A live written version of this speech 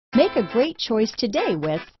Make a great choice today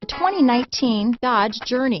with the 2019 Dodge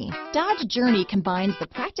Journey. Dodge Journey combines the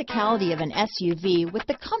practicality of an SUV with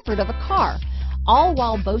the comfort of a car, all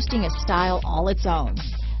while boasting a style all its own.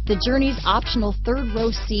 The Journey's optional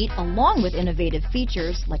third-row seat, along with innovative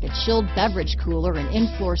features like a chilled beverage cooler and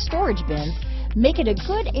in-floor storage bins, make it a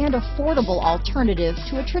good and affordable alternative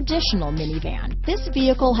to a traditional minivan. This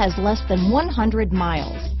vehicle has less than 100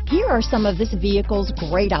 miles. Here are some of this vehicle's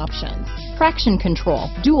great options: traction control,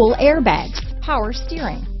 dual airbags, power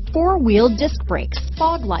steering, four-wheel disc brakes,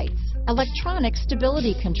 fog lights, electronic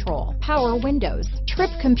stability control, power windows, trip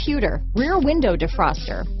computer, rear window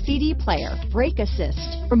defroster, CD player, brake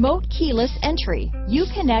assist, remote keyless entry,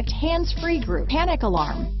 Uconnect hands-free group, panic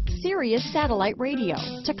alarm, Sirius satellite radio,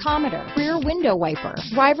 tachometer, rear window wiper,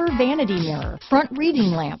 driver vanity mirror, front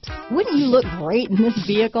reading lamps. Wouldn't you look great in this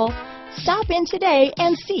vehicle? Stop in today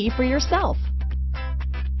and see for yourself.